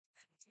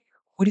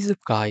What is up,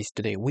 guys?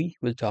 Today we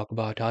will talk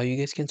about how you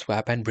guys can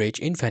swap and bridge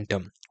in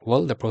Phantom.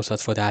 Well, the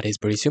process for that is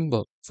pretty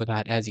simple. For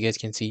that, as you guys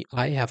can see,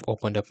 I have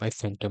opened up my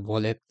Phantom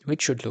wallet,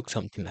 which should look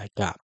something like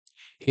that.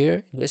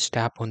 Here, just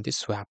tap on this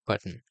swap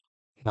button.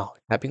 Now,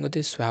 tapping on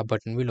this swap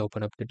button will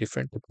open up the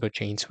different crypto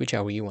chains,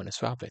 whichever you want to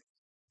swap with.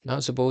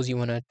 Now, suppose you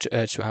want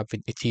to swap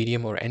with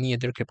Ethereum or any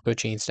other crypto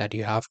chains that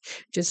you have,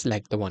 just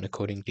select the one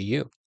according to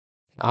you.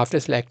 After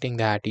selecting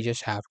that, you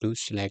just have to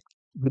select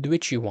with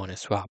which you want to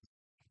swap.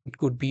 It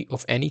could be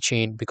of any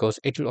chain because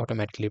it will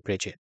automatically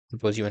bridge it.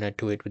 Suppose you want to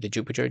do it with the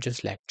Jupiter,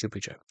 just select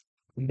Jupiter.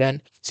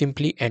 Then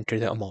simply enter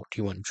the amount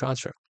you want to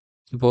transfer.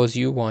 Suppose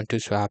you want to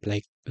swap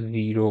like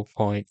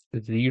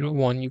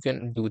 0.01, you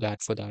can do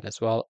that for that as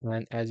well.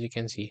 And as you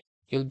can see,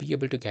 you'll be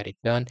able to get it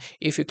done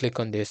if you click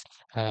on this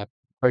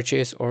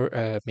purchase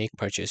or make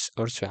purchase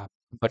or swap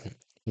button.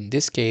 In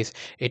this case,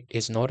 it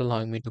is not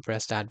allowing me to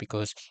press that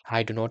because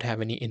I do not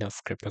have any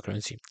enough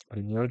cryptocurrency. But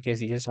in your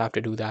case, you just have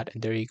to do that,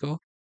 and there you go.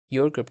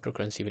 Your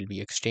cryptocurrency will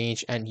be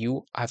exchanged, and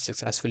you have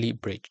successfully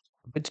bridged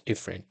with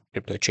different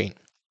crypto chain.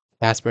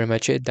 That's pretty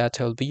much it. That's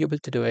how I'll be able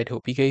to do it.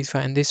 Hope you guys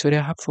find this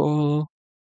video helpful.